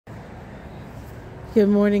Good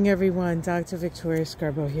morning, everyone. Dr. Victoria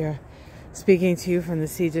Scarborough here, speaking to you from the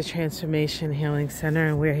Seeds of Transformation Healing Center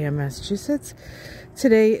in Wareham, Massachusetts.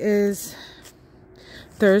 Today is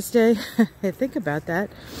Thursday. Think about that.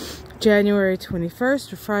 January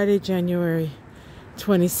 21st, or Friday, January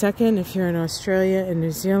 22nd, if you're in Australia and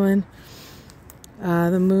New Zealand.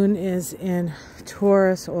 The moon is in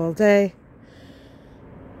Taurus all day.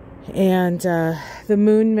 And the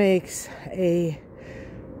moon makes a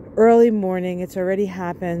early morning. It's already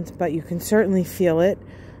happened, but you can certainly feel it.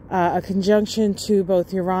 A conjunction to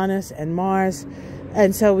both Uranus and Mars.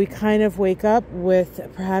 And so we kind of wake up with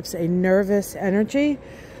perhaps a nervous energy,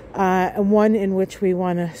 one in which we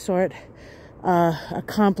want to start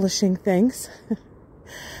accomplishing things.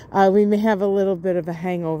 We may have a little bit of a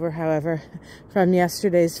hangover, however, from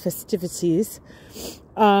yesterday's festivities.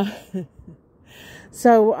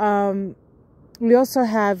 We also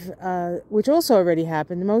have, which also already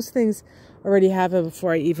happened. Most things already happened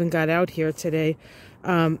before I even got out here today.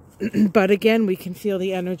 But again, we can feel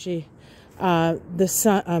the energy.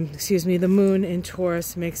 The moon in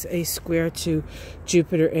Taurus makes a square to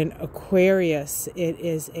Jupiter in Aquarius. It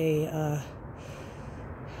is a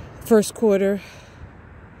first quarter.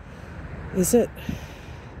 Is it?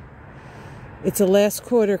 It's a last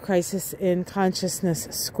quarter crisis in consciousness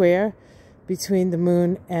square between the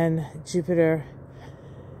moon and Jupiter.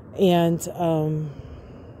 And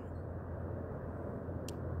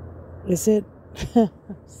is it?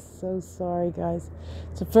 So sorry, guys.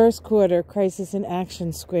 It's a first quarter crisis in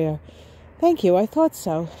action square. Thank you. I thought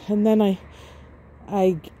so. And then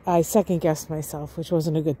I second guessed myself, which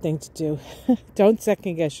wasn't a good thing to do. Don't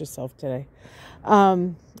second guess yourself today.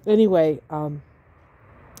 Anyway,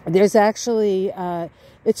 there's actually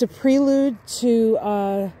it's a prelude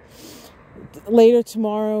to later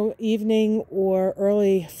tomorrow evening or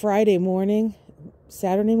early Friday morning,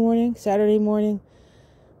 Saturday morning,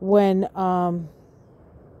 when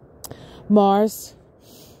Mars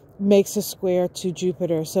makes a square to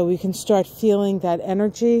Jupiter. So we can start feeling that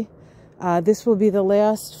energy. This will be the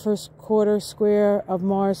last first quarter square of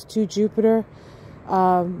Mars to Jupiter.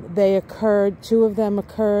 Two of them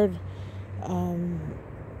occurred in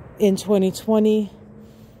 2020.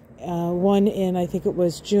 One in, I think it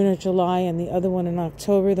was June or July, and the other one in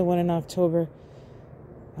October. The one in October,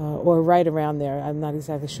 or right around there, I'm not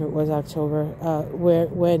exactly sure it was October,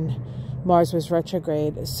 when Mars was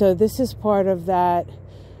retrograde. So this is part of that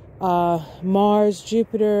Mars,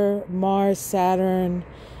 Jupiter, Mars, Saturn,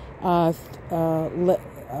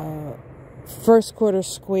 first quarter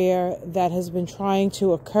square that has been trying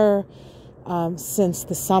to occur since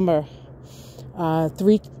the summer. What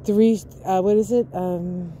is it?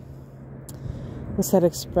 What's that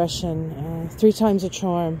expression? 3 times a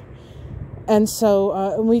charm. And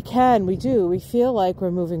so we feel like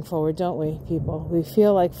we're moving forward, don't we, people? We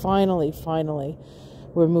feel like finally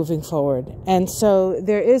we're moving forward. And so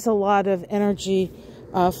there is a lot of energy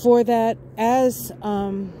for that. As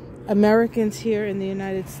Americans here in the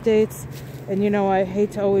United States, and I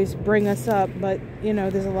hate to always bring us up, but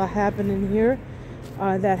there's a lot happening here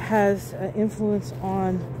that has influence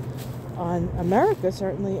on America,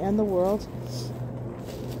 certainly, and the world.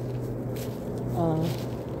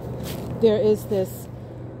 There is this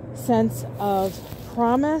sense of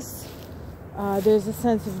promise. There's a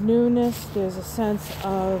sense of newness. There's a sense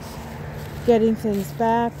of getting things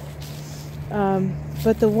back.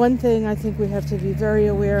 But the one thing I think we have to be very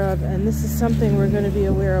aware of, and this is something we're going to be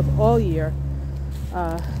aware of all year,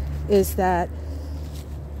 is that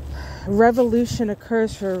revolution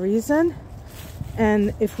occurs for a reason.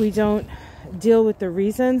 And if we don't deal with the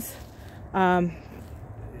reasons,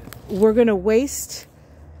 we're going to waste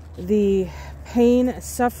the pain,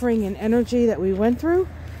 suffering, and energy that we went through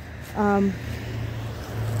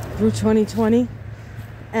 2020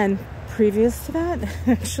 and previous to that,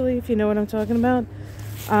 actually, if you know what I'm talking about.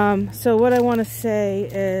 So what I want to say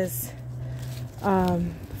is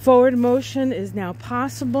forward motion is now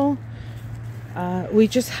possible. We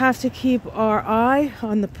just have to keep our eye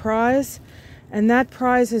on the prize, and that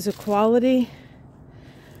prize is equality.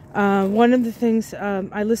 One of the things,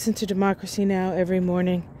 I listen to Democracy Now! Every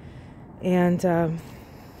morning, and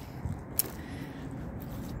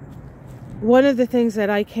one of the things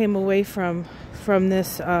that I came away from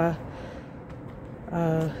this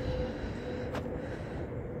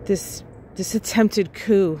this attempted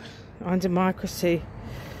coup on democracy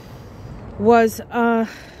was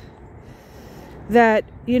that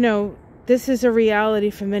this is a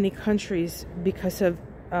reality for many countries because of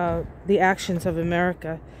the actions of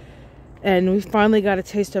America, and we finally got a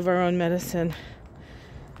taste of our own medicine.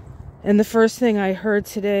 And the first thing I heard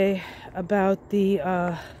today about the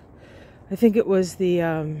I think it was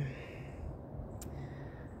the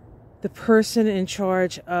person in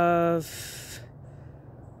charge of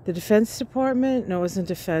the Defense Department. No, it wasn't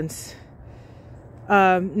Defense.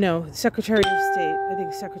 No, Secretary of State. I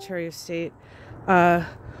think Secretary of State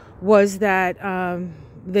was that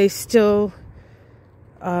they still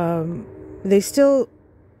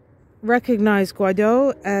recognize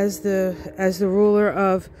Guaido as the ruler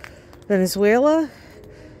of Venezuela,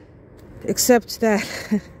 except that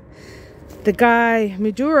the guy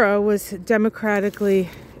Maduro was democratically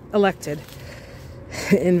elected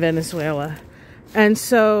in Venezuela. And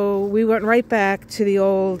so we went right back to the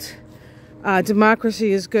old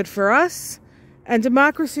democracy is good for us and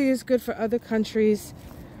democracy is good for other countries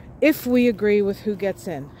if we agree with who gets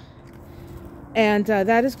in. And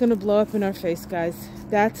that is going to blow up in our face, guys.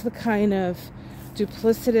 That's the kind of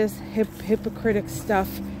duplicitous, hypocritic stuff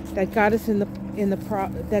that got us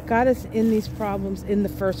that got us in these problems in the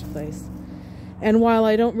first place. And while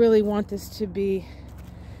I don't really want this to be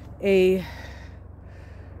a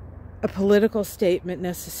political statement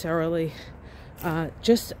necessarily,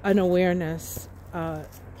 just an awareness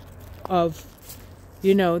of,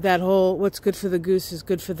 you know, that whole what's good for the goose is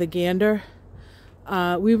good for the gander.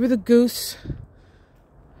 We were the goose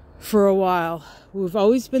for a while. We've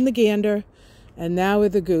always been the gander, and now we're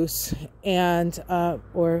the goose. And,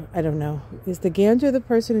 or I don't know, is the gander the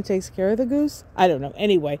person who takes care of the goose? I don't know.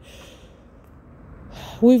 Anyway,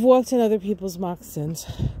 we've walked in other people's moccasins.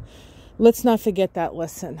 Let's not forget that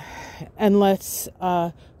lesson. And let's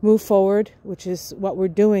move forward, which is what we're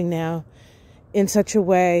doing now, in such a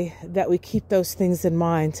way that we keep those things in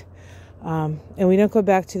mind. And we don't go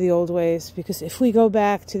back to the old ways, because if we go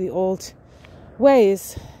back to the old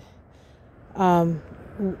ways,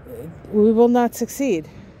 we will not succeed.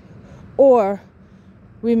 Or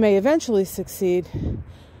we may eventually succeed,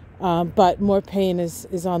 but more pain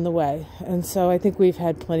is on the way. And so I think we've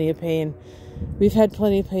had plenty of pain. We've had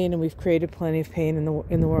plenty of pain, and we've created plenty of pain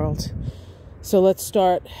in the world. So let's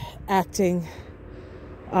start acting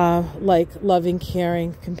like loving,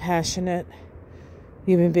 caring, compassionate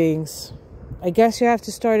human beings. I guess you have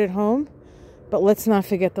to start at home, but let's not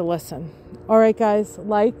forget the lesson. All right, guys,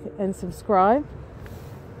 like and subscribe.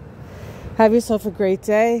 Have yourself a great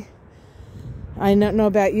day. I don't know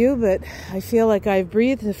about you, but I feel like I've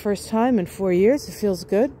breathed the first time in 4 years. It feels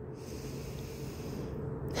good.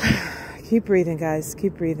 Keep breathing, guys.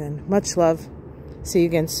 Keep breathing. Much love. See you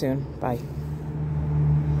again soon. Bye.